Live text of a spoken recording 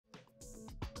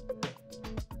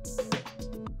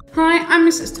Hi, I'm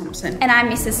Mrs. Thompson. And I'm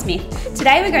Mrs. Smith.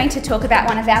 Today we're going to talk about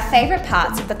one of our favourite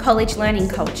parts of the college learning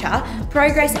culture,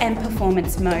 progress and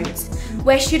performance modes,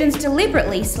 where students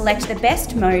deliberately select the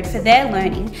best mode for their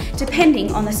learning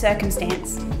depending on the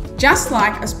circumstance. Just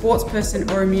like a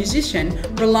sportsperson or a musician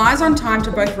relies on time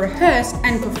to both rehearse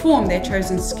and perform their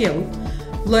chosen skill,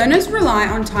 learners rely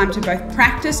on time to both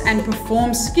practice and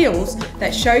perform skills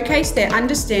that showcase their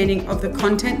understanding of the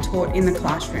content taught in the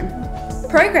classroom.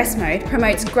 Progress mode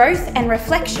promotes growth and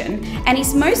reflection and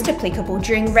is most applicable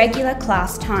during regular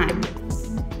class time.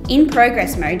 In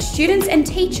progress mode, students and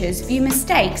teachers view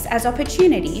mistakes as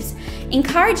opportunities,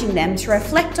 encouraging them to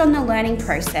reflect on the learning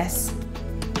process.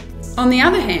 On the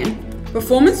other hand,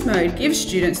 performance mode gives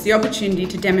students the opportunity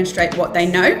to demonstrate what they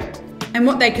know and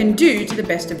what they can do to the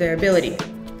best of their ability.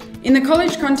 In the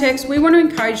college context, we want to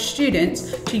encourage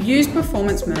students to use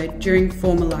performance mode during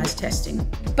formalised testing.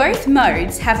 Both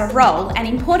modes have a role and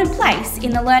important place in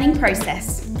the learning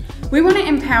process. We want to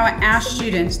empower our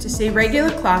students to see regular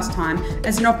class time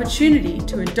as an opportunity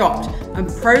to adopt a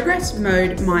progress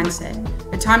mode mindset,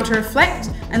 a time to reflect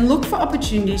and look for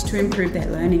opportunities to improve their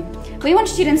learning. We want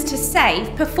students to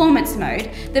save performance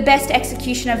mode, the best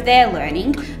execution of their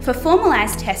learning, for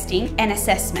formalised testing and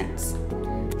assessments.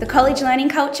 The college learning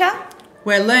culture,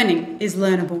 where learning is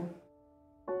learnable.